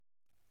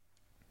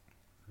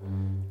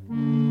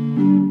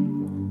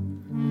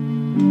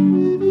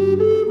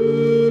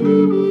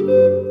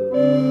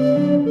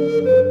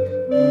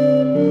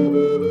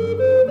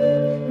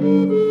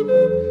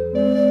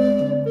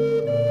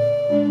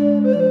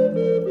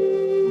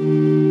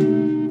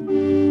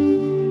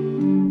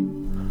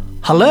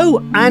Hello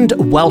and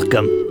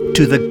welcome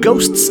to the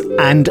Ghosts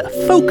and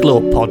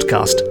Folklore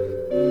podcast.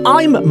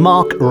 I'm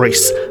Mark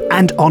Rees,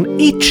 and on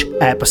each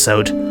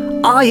episode,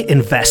 I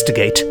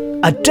investigate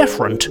a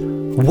different,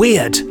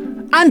 weird,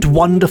 and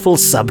wonderful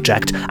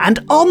subject.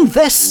 And on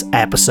this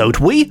episode,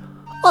 we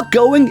are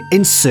going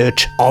in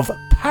search of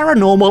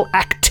paranormal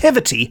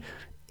activity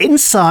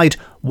inside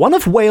one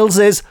of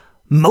Wales's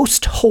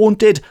most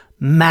haunted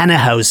manor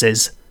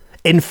houses.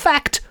 In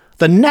fact,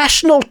 the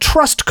National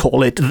Trust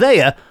call it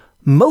their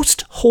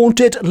most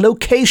haunted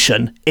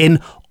location in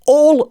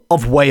all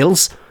of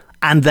Wales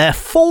and their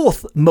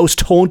fourth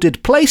most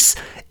haunted place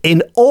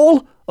in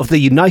all of the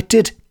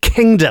United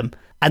Kingdom.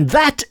 And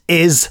that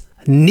is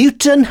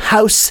Newton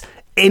House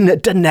in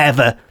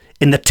Dynevor,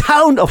 in the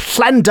town of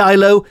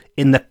Llandilo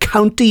in the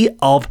county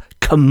of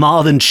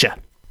Carmarthenshire.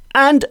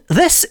 And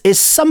this is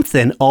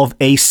something of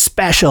a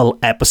special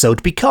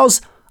episode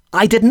because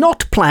I did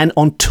not plan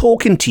on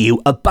talking to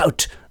you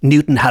about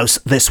Newton House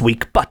this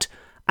week, but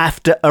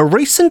after a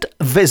recent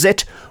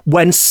visit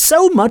when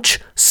so much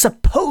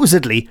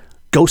supposedly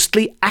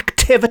ghostly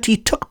activity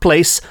took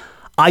place,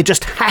 I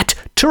just had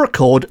to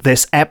record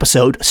this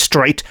episode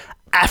straight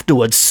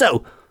afterwards.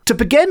 So, to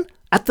begin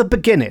at the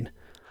beginning,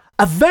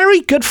 a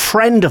very good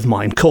friend of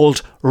mine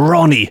called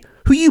Ronnie,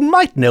 who you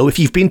might know if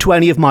you've been to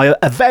any of my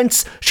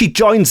events. She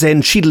joins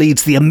in, she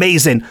leads the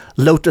amazing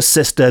Lotus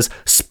Sisters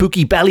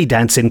spooky belly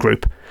dancing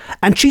group.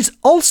 And she's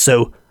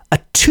also a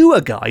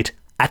tour guide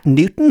at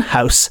Newton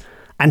House,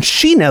 and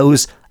she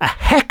knows a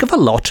heck of a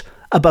lot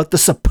about the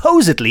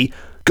supposedly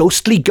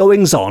ghostly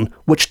goings-on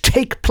which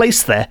take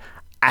place there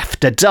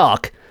after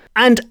dark.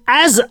 And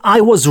as I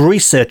was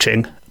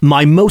researching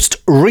my most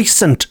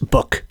recent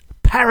book,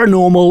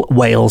 Paranormal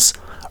Wales,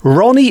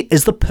 Ronnie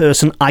is the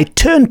person I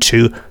turned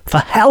to for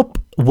help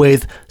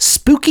with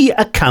spooky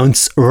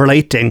accounts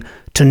relating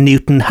to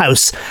Newton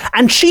House,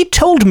 and she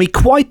told me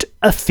quite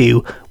a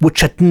few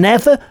which had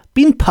never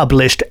been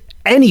published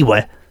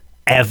anywhere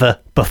ever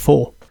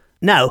before.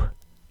 Now,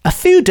 a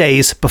few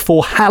days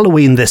before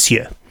Halloween this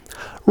year,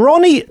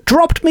 Ronnie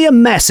dropped me a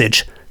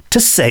message to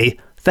say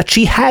that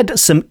she had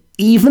some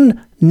even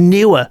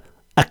newer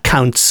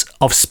accounts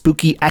of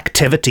spooky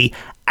activity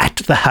at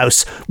the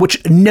house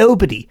which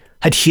nobody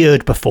had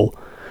heard before.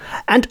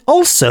 And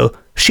also,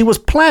 she was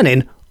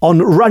planning on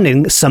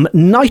running some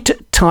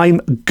nighttime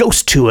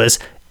ghost tours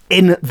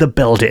in the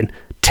building,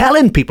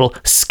 telling people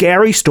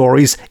scary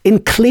stories,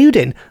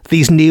 including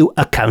these new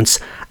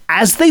accounts,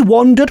 as they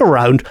wandered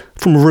around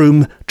from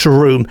room to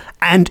room.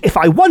 And if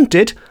I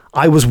wanted,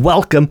 I was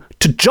welcome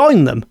to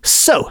join them.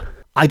 So,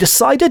 I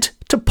decided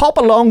to pop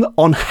along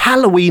on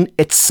Halloween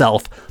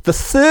itself, the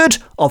third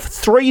of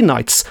 3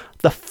 nights,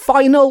 the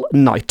final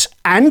night.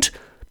 And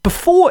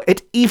before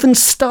it even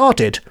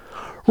started,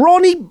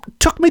 Ronnie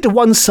took me to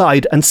one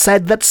side and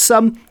said that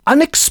some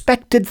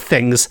unexpected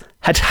things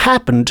had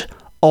happened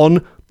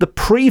on the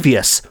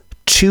previous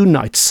 2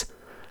 nights.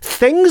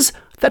 Things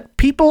that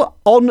people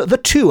on the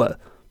tour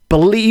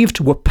believed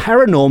were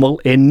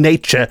paranormal in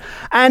nature.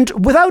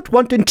 And without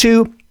wanting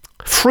to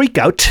freak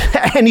out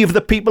any of the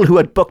people who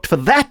had booked for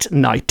that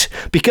night,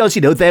 because,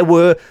 there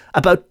were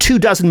about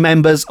 24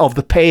 members of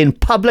the paying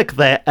public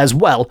there as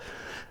well,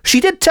 she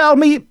did tell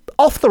me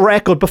off the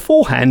record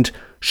beforehand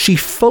she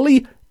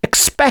fully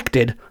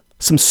expected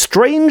some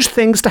strange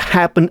things to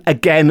happen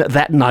again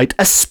that night,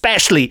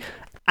 especially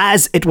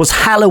as it was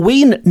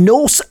Halloween,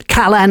 Nos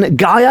Calan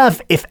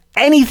Gaeaf. If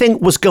anything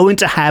was going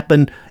to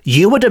happen,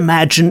 you would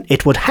imagine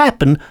it would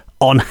happen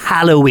on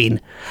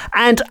Halloween.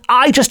 And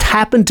I just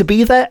happened to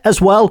be there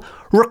as well,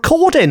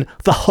 recording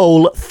the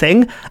whole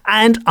thing,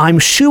 and I'm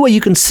sure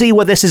you can see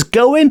where this is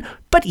going,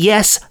 but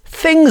yes,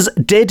 things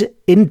did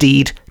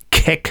indeed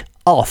kick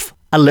off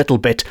a little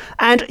bit.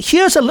 And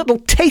here's a little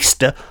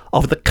taster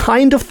of the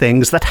kind of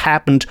things that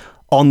happened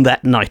on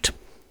that night.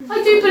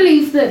 I do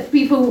believe that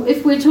people,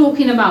 if we're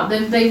talking about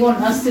them, they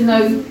want us to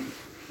know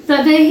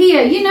that they're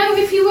here.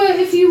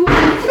 If you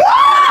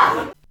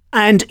were...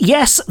 And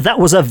yes, that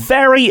was a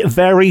very,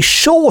 very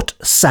short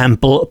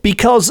sample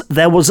because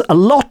there was a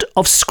lot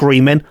of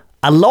screaming,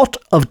 a lot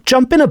of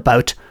jumping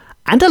about,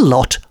 and a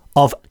lot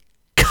of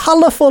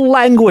colourful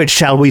language,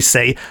 shall we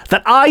say,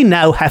 that I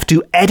now have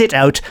to edit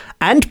out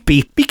and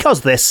beep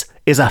because this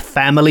is a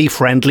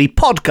family-friendly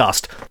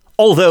podcast.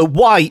 Although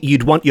why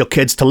you'd want your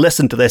kids to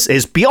listen to this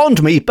is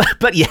beyond me,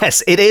 but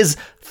yes, it is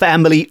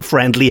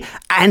family-friendly,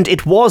 and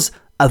it was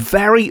a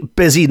very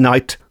busy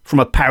night from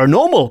a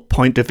paranormal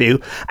point of view,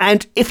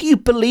 and if you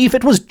believe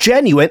it was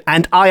genuine,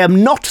 and I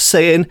am not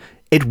saying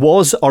it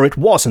was or it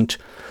wasn't,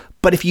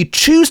 but if you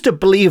choose to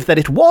believe that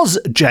it was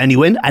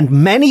genuine, and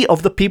many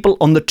of the people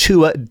on the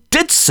tour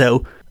did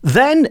so,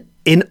 then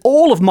in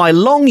all of my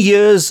long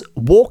years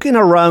walking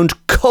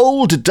around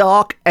cold,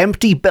 dark,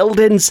 empty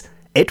buildings,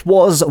 it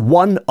was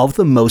one of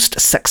the most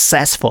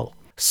successful.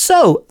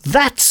 So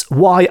that's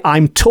why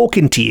I'm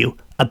talking to you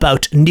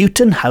about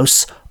Newton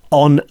House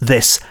on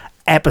this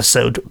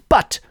episode.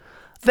 But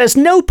there's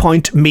no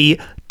point me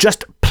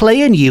just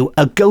playing you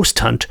a ghost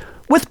hunt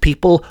with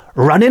people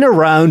running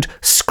around,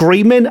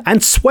 screaming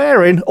and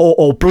swearing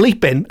or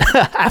bleeping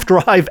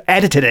after I've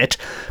edited it.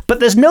 But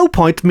there's no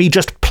point me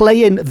just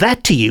playing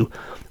that to you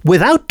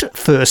without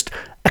first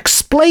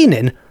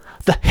explaining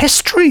the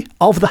history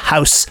of the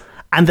house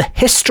and the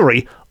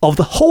history of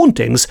the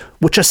hauntings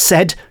which are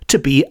said to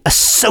be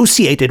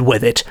associated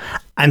with it.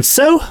 And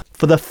so,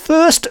 for the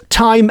first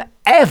time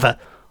ever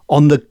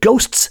on the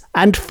Ghosts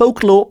and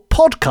Folklore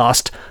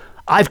podcast,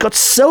 I've got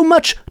so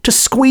much to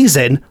squeeze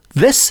in.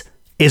 This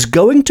is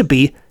going to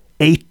be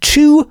a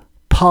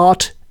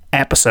 2-part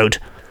episode.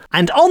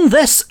 And on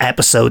this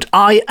episode,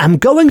 I am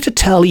going to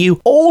tell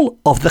you all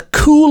of the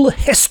cool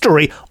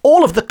history,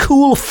 all of the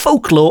cool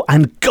folklore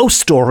and ghost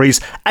stories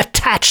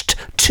attached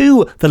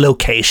to the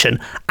location.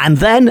 And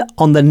then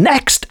on the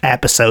next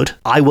episode,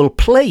 I will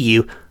play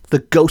you the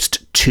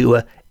ghost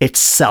tour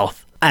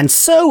itself. And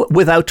so,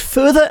 without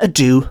further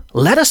ado,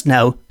 let us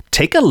now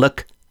take a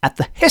look at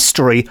the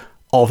history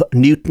of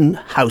Newton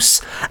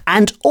House.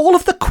 And all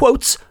of the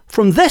quotes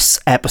from this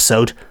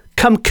episode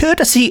come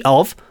courtesy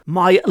of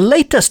my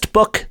latest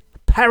book,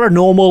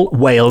 Paranormal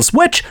Wales,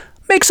 which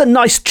makes a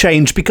nice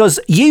change because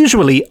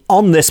usually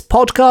on this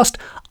podcast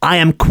I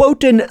am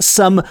quoting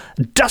some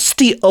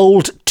dusty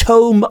old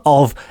tome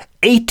of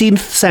 18th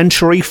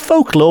century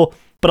folklore,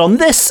 but on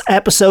this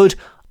episode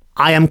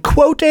I am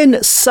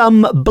quoting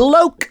some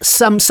bloke,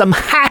 some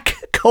hack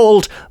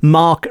called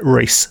Mark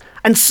Rees.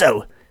 And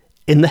so,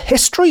 in the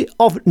history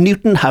of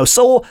Newton House,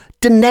 or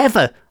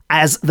Dynevor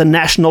as the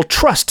National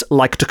Trust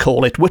like to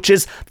call it, which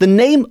is the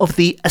name of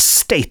the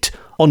estate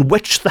on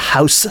which the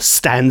house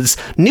stands,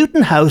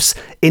 Newton House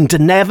in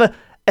Dynevor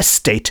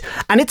Estate.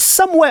 And it's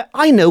somewhere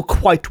I know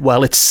quite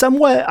well. It's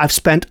somewhere I've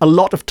spent a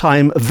lot of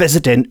time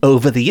visiting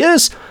over the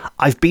years.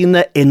 I've been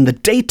there in the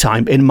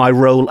daytime in my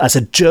role as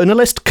a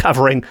journalist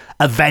covering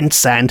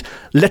events and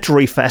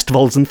literary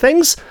festivals and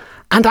things.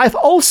 And I've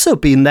also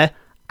been there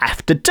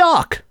after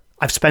dark.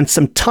 I've spent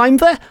some time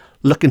there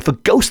looking for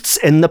ghosts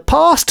in the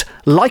past,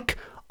 like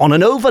on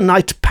an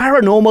overnight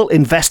paranormal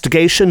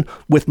investigation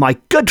with my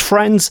good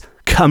friends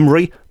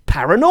Cymru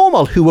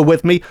Paranormal, who were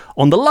with me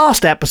on the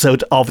last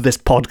episode of this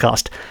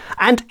podcast.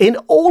 And in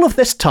all of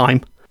this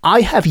time,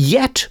 I have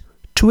yet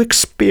to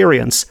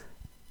experience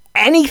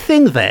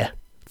anything there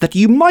that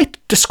you might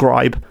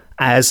describe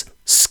as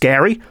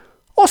scary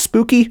or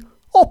spooky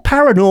or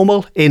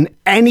paranormal in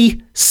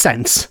any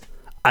sense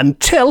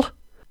until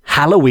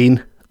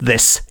Halloween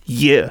this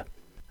year.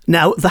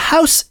 Now, the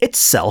house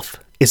itself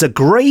is a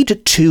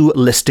Grade 2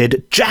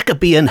 listed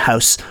Jacobean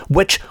house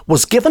which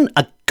was given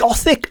a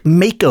Gothic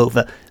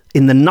makeover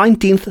in the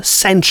 19th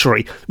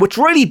century, which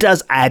really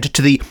does add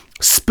to the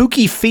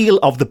spooky feel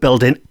of the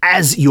building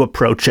as you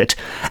approach it.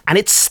 And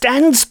it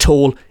stands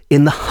tall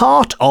in the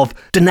heart of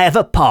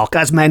Dynevor Park,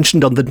 as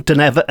mentioned on the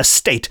Dynevor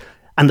estate.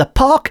 And the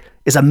park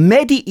is a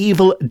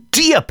medieval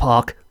deer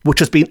park which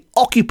has been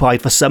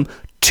occupied for some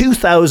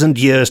 2,000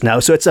 years now,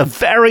 so it's a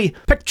very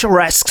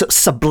picturesque,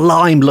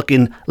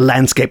 sublime-looking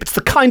landscape. It's the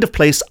kind of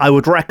place I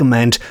would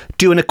recommend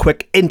doing a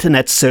quick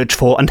internet search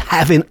for and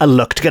having a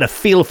look to get a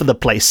feel for the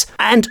place.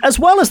 And as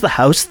well as the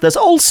house, there's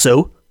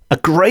also a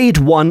Grade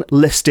 1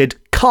 listed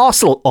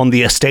castle on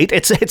the estate.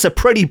 It's a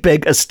pretty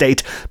big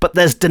estate, but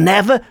there's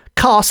Dynevor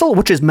Castle,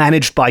 which is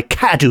managed by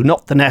Cadw,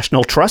 not the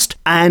National Trust,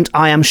 and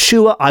I am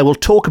sure I will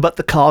talk about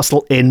the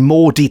castle in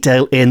more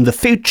detail in the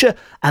future.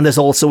 And there's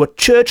also a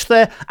church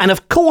there, and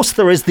of course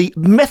there is the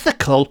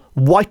mythical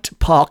White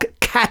Park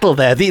cattle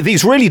there.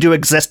 These really do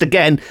exist,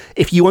 again,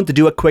 if you want to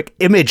do a quick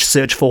image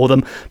search for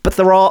them, but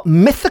there are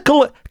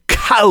mythical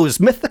cows,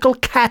 mythical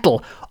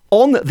cattle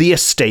on the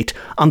estate,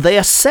 and they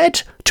are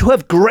said to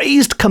have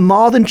grazed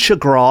Carmarthenshire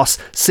grass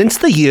since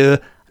the year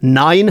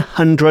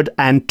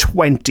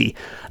 920.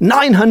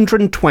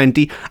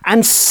 920,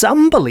 and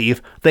some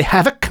believe they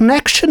have a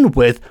connection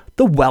with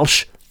the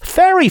Welsh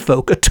fairy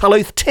folk at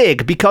Tylwyth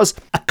Teg, because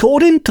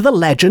according to the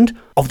legend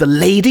of the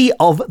Lady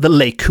of the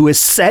Lake, who is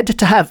said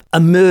to have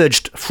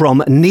emerged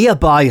from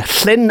nearby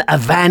Llyn y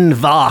Fan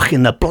Fach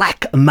in the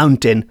Black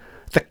Mountain,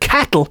 the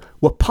cattle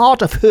were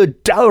part of her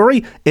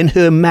dowry in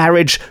her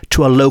marriage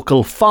to a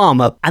local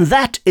farmer. And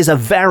that is a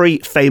very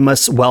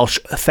famous Welsh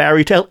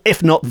fairy tale,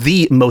 if not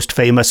the most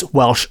famous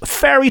Welsh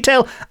fairy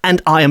tale. And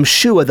I am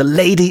sure the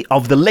Lady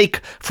of the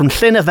Lake from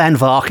Llyn y Fan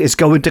Fach is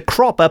going to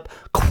crop up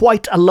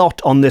quite a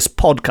lot on this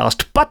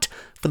podcast. But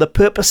for the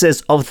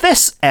purposes of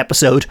this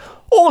episode,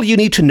 all you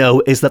need to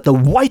know is that the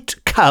white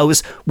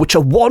cows which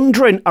are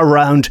wandering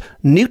around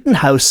Newton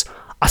House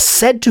are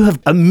said to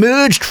have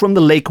emerged from the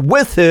lake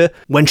with her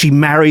when she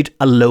married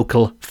a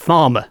local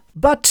farmer.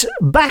 But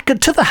back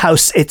to the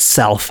house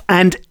itself,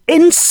 and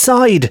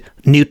inside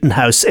Newton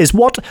House is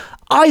what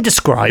I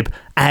describe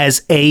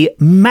as a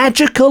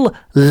magical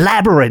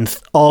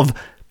labyrinth of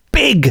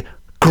big,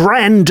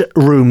 grand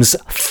rooms,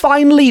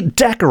 finely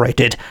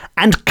decorated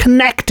and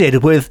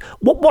connected with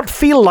what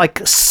feel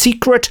like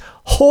secret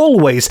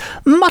hallways,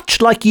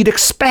 much like you'd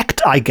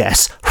expect, I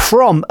guess,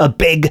 from a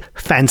big,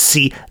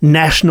 fancy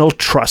National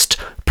Trust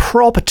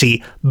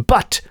property.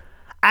 But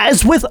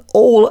as with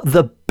all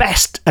the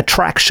best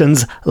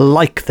attractions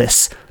like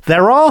this,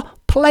 there are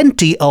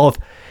plenty of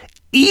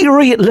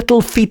eerie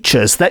little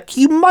features that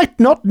you might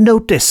not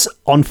notice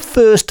on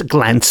first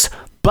glance,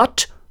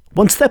 but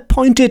once they're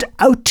pointed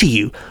out to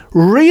you,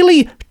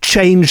 really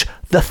change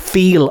the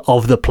feel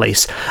of the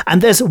place.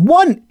 And there's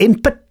one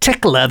in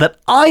particular that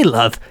I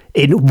love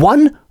in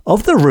one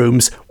of the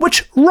rooms,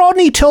 which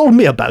Ronnie told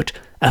me about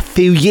a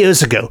few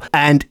years ago,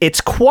 and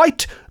it's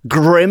quite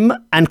grim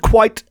and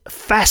quite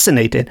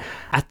fascinating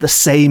at the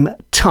same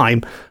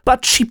time.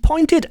 But she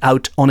pointed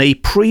out on a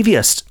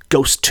previous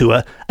ghost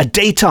tour, a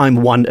daytime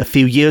one a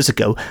few years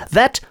ago,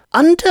 that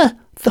under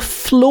the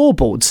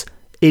floorboards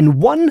in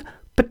one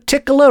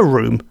particular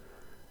room,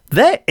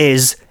 there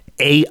is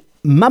a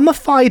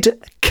mummified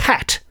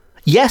cat.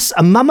 Yes,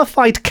 a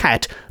mummified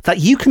cat that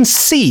you can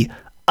see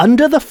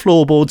under the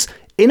floorboards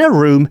in a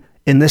room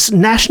in this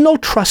National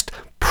Trust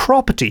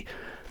property.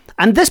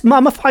 And this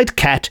mummified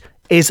cat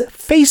is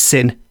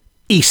facing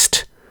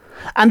east.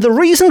 And the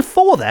reason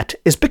for that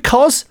is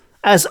because,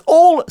 as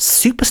all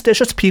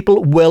superstitious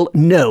people will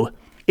know,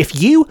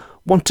 if you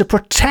want to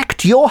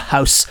protect your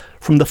house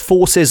from the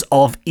forces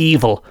of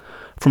evil,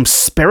 from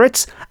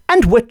spirits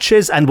and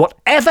witches and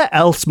whatever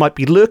else might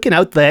be lurking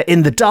out there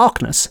in the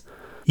darkness,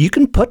 you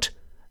can put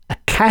a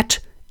cat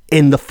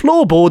in the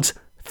floorboards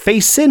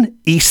facing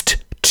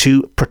east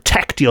to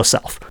protect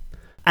yourself.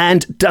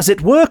 And does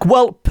it work?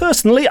 Well,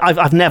 personally,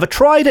 I've never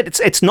tried it.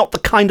 It's not the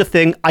kind of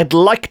thing I'd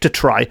like to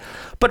try.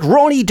 But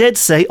Ronnie did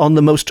say on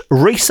the most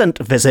recent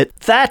visit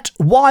that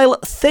while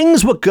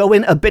things were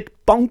going a bit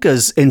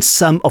bonkers in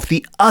some of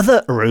the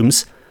other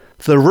rooms,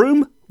 the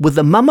room with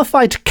the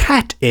mummified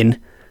cat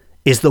in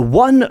is the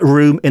one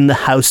room in the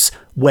house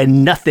where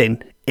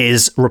nothing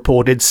is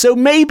reported. So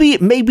maybe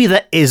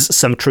there is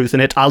some truth in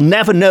it. I'll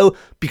never know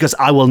because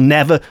I will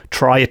never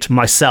try it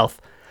myself.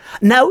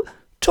 Now,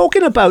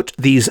 talking about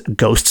these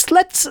ghosts,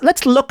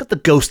 let's look at the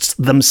ghosts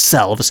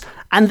themselves.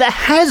 And there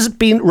has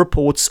been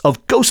reports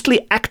of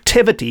ghostly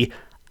activity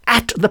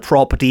at the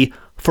property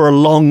for a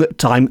long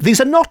time.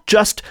 These are not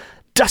just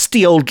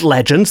dusty old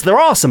legends. There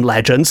are some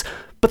legends,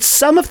 but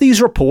some of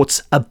these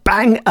reports are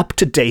bang up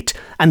to date,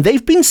 and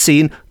they've been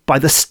seen by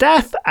the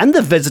staff and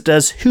the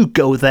visitors who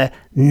go there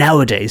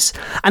nowadays.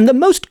 And the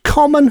most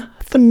common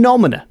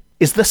phenomena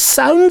is the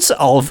sounds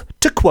of,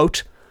 to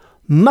quote,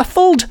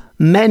 muffled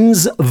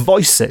men's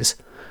voices,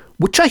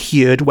 which are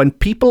heard when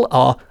people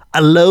are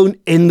alone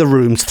in the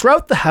rooms.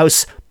 Throughout the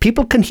house,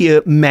 people can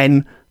hear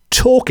men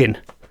talking.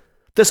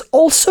 There's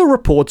also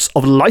reports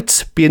of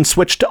lights being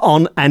switched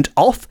on and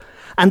off,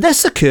 and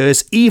this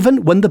occurs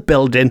even when the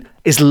building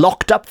is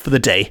locked up for the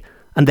day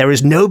and there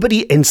is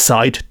nobody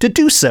inside to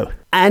do so.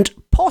 And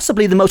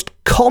possibly the most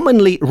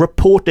commonly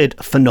reported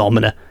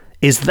phenomena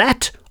is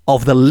that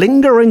of the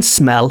lingering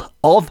smell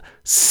of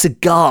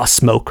cigar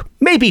smoke.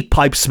 Maybe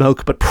pipe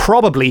smoke, but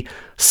probably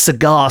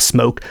cigar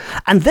smoke.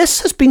 And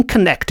this has been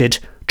connected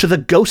to the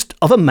ghost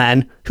of a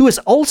man who is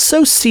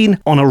also seen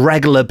on a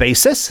regular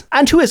basis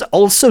and who is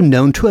also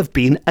known to have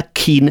been a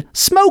keen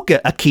smoker,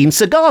 a keen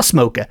cigar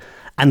smoker.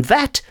 And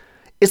that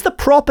is the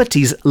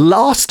property's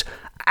last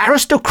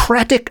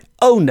aristocratic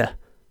owner,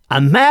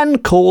 a man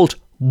called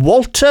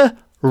Walter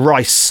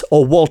Rhys,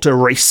 or Walter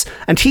Rhys,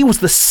 and he was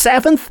the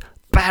 7th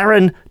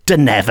Baron de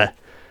Nevers.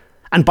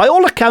 And by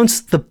all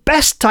accounts, the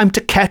best time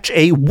to catch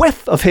a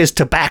whiff of his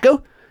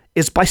tobacco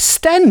is by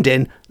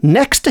standing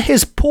next to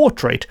his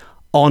portrait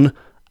on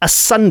a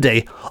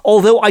Sunday.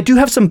 Although I do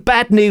have some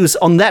bad news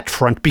on that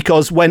front,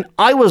 because when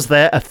I was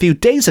there a few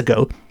days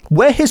ago,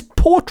 where his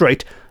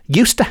portrait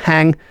used to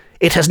hang,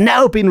 it has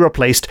now been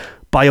replaced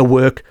by a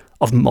work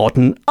of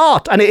modern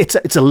art. And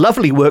it's a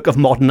lovely work of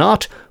modern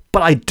art,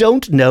 but I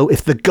don't know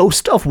if the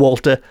ghost of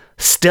Walter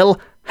still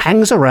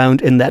hangs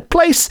around in that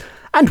place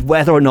and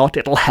whether or not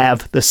it'll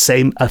have the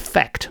same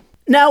effect.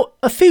 Now,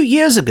 a few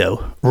years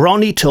ago,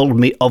 Ronnie told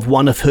me of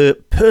one of her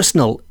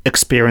personal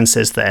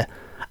experiences there,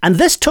 and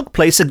this took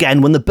place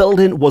again when the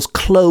building was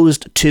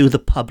closed to the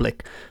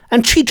public,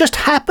 and she just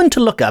happened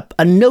to look up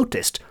and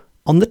noticed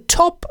on the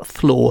top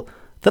floor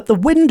that the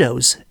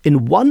windows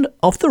in one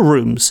of the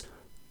rooms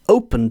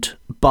opened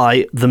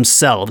by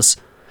themselves.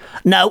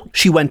 Now,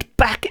 she went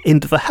back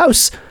into the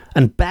house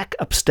and back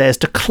upstairs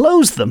to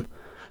close them,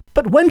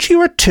 but when she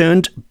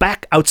returned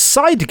back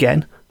outside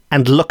again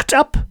and looked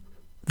up,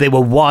 they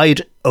were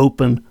wide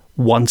open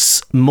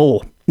once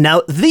more.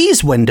 Now,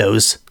 these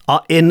windows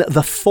are in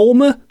the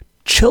former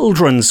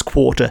children's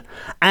quarter,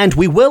 and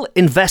we will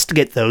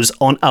investigate those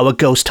on our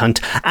ghost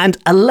hunt, and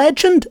a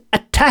legend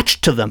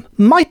attached to them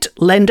might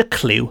lend a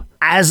clue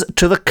as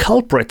to the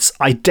culprit's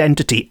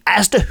identity,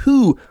 as to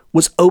who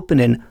was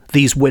opening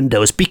these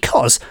windows,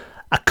 because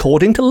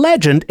according to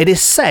legend, it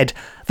is said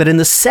that in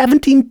the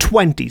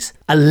 1720s,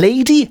 a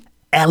Lady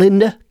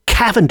Eleanor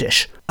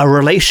Cavendish, a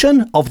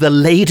relation of the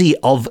Lady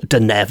of de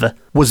Nevers,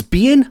 was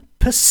being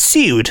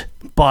pursued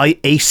by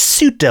a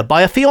suitor,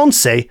 by a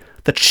fiancé,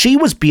 that she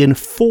was being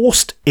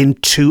forced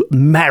into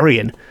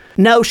marrying.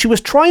 Now, she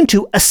was trying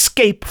to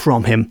escape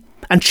from him,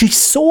 and she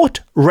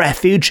sought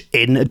refuge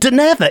in de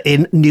Nevers,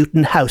 in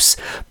Newton House.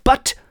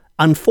 But,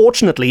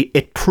 unfortunately,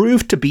 it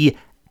proved to be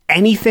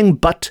anything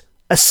but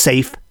a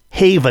safe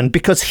haven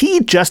because he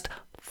just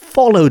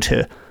followed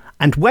her.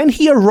 And when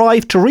he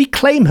arrived to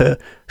reclaim her,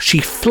 she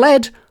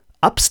fled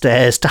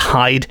upstairs to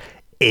hide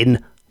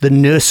in the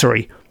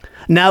nursery.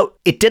 Now,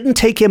 it didn't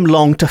take him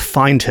long to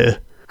find her.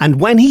 And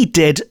when he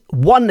did,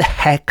 one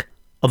heck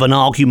of an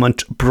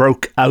argument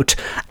broke out.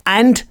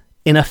 And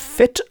in a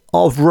fit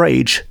of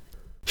rage,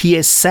 he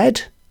is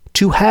said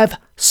to have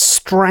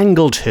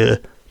strangled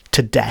her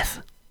to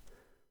death.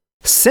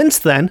 Since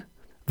then,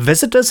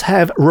 visitors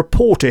have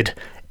reported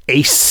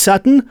a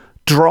sudden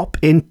drop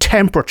in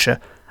temperature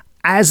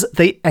as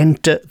they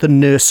enter the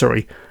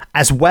nursery,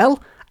 as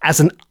well as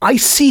an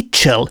icy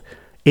chill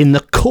in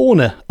the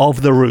corner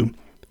of the room,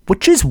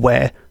 which is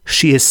where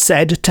she is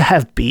said to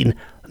have been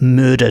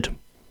murdered.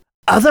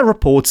 Other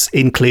reports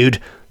include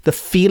the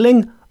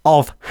feeling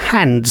of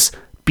hands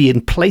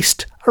being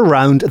placed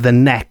around the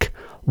neck,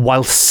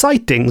 while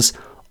sightings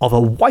of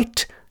a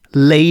white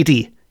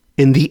lady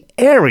in the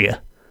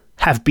area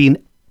have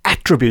been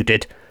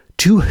attributed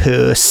to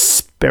her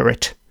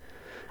spirit.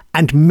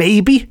 And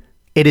maybe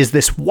it is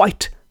this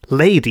white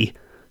lady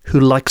who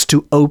likes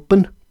to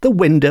open the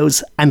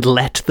windows and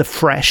let the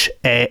fresh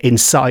air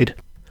inside.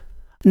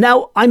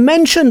 Now, I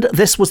mentioned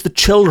this was the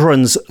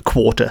children's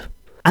quarter,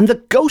 and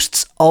the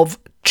ghosts of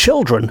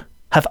children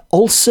have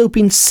also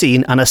been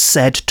seen and are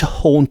said to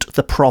haunt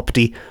the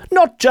property,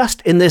 not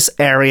just in this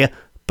area,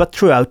 but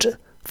throughout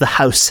the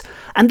house.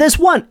 And there's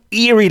one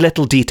eerie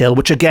little detail,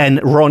 which again,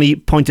 Ronnie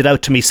pointed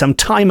out to me some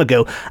time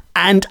ago,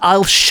 and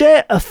I'll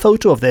share a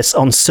photo of this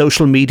on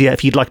social media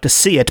if you'd like to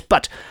see it,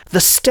 but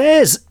the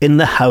stairs in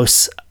the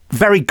house,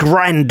 very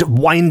grand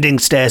winding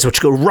stairs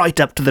which go right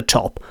up to the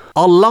top,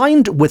 are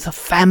lined with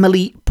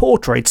family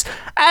portraits,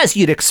 as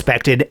you'd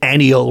expect in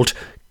any old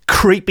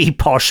creepy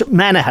posh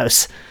manor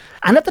house.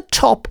 And at the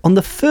top, on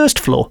the first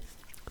floor,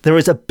 there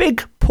is a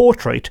big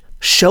portrait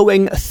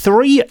showing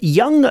 3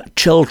 young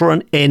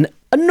children in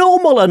a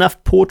normal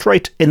enough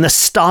portrait in the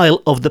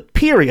style of the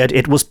period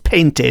it was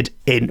painted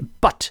in.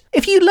 But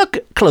if you look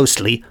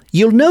closely,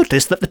 you'll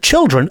notice that the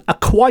children are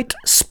quite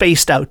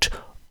spaced out,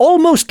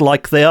 almost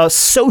like they are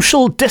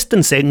social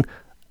distancing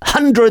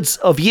hundreds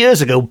of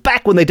years ago,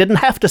 back when they didn't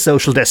have to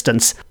social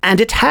distance. And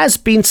it has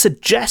been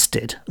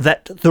suggested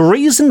that the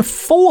reason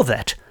for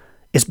that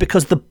is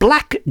because the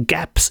black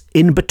gaps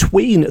in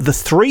between the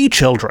 3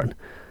 children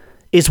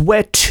is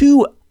where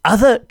 2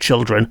 other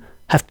children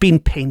have been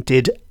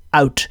painted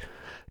out.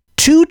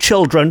 2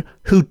 children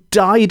who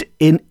died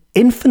in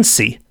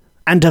infancy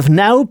and have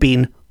now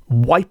been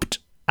wiped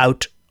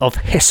out of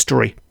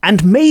history.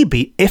 And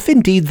maybe, if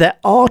indeed there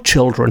are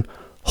children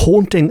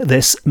haunting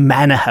this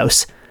manor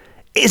house,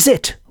 is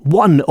it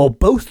one or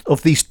both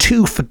of these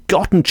 2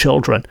 forgotten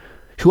children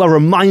who are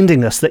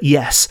reminding us that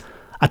yes,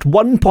 at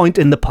one point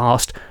in the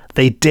past,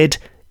 they did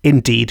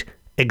indeed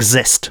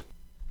exist.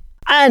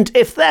 And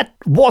if that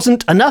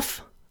wasn't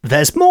enough,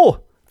 there's more.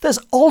 There's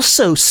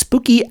also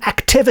spooky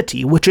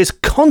activity which is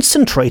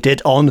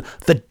concentrated on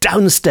the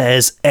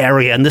downstairs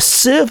area and the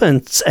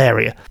servants'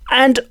 area.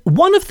 And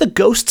one of the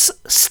ghosts,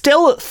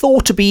 still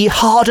thought to be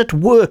hard at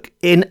work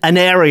in an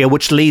area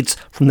which leads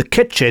from the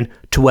kitchen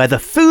to where the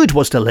food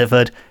was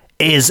delivered,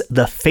 is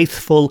the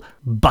faithful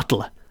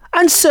butler.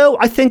 And so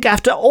I think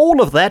after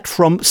all of that,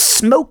 from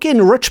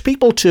smoking rich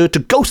people to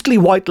ghostly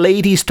white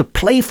ladies to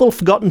playful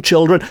forgotten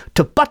children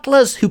to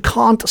butlers who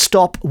can't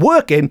stop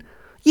working,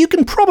 you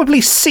can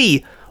probably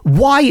see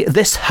why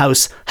this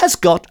house has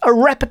got a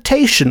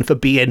reputation for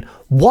being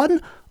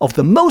one of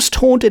the most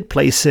haunted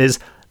places,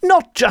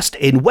 not just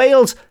in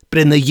Wales, but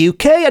in the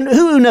UK, and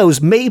who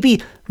knows,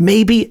 maybe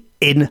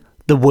in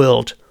the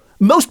world.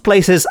 Most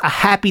places are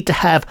happy to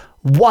have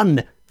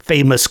one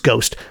famous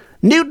ghost.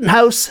 Newton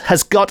House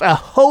has got a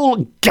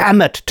whole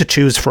gamut to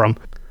choose from.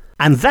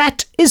 And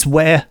that is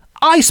where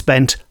I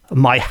spent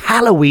my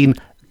Halloween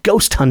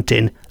ghost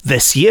hunting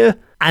this year.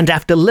 And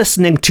after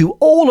listening to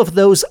all of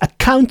those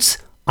accounts,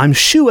 I'm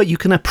sure you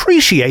can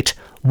appreciate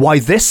why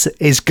this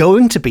is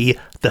going to be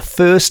the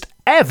first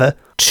ever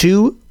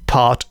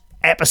 2-part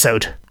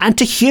episode. And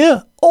to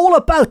hear all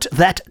about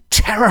that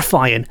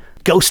terrifying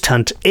ghost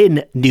hunt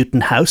in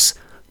Newton House,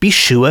 be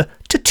sure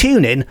to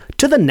tune in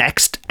to the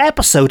next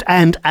episode.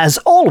 And as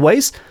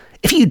always,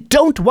 if you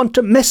don't want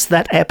to miss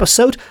that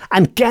episode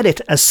and get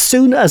it as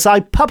soon as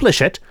I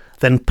publish it,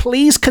 then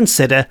please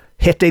consider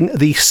hitting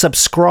the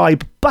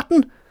subscribe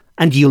button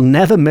and you'll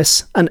never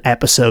miss an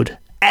episode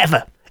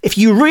ever. If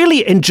you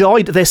really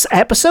enjoyed this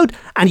episode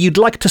and you'd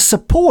like to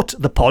support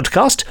the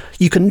podcast,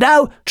 you can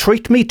now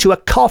treat me to a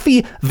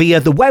coffee via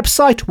the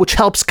website, which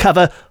helps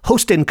cover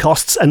hosting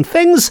costs and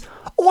things,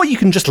 or you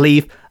can just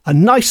leave a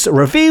nice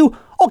review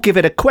or give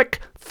it a quick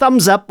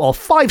thumbs up or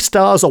 5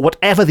 stars or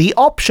whatever the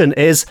option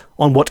is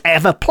on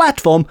whatever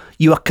platform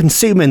you are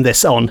consuming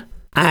this on.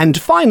 And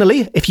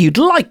finally, if you'd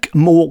like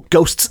more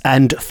ghosts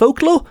and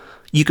folklore,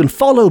 you can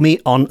follow me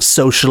on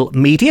social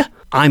media.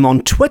 I'm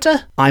on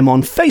Twitter, I'm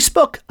on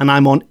Facebook, and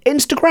I'm on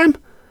Instagram.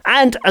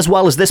 And as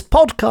well as this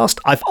podcast,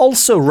 I've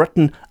also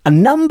written a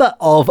number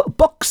of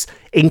books,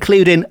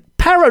 including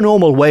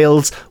Paranormal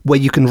Wales, where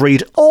you can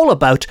read all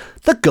about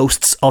the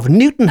ghosts of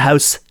Newton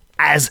House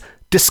as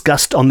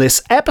discussed on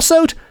this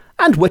episode,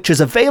 and which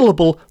is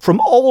available from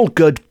all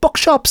good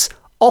bookshops,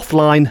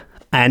 offline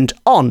and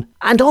on.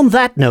 And on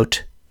that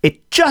note,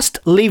 it just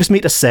leaves me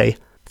to say,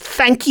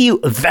 thank you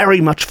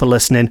very much for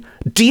listening.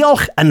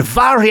 Diolch yn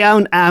fawr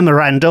iawn am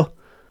wrando.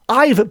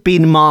 I've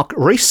been Mark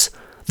Rees.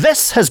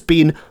 This has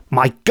been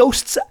my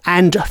Ghosts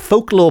and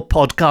Folklore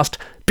podcast,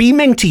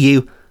 beaming to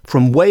you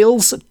from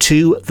Wales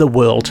to the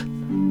world.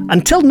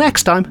 Until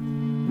next time,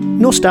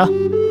 Nosta.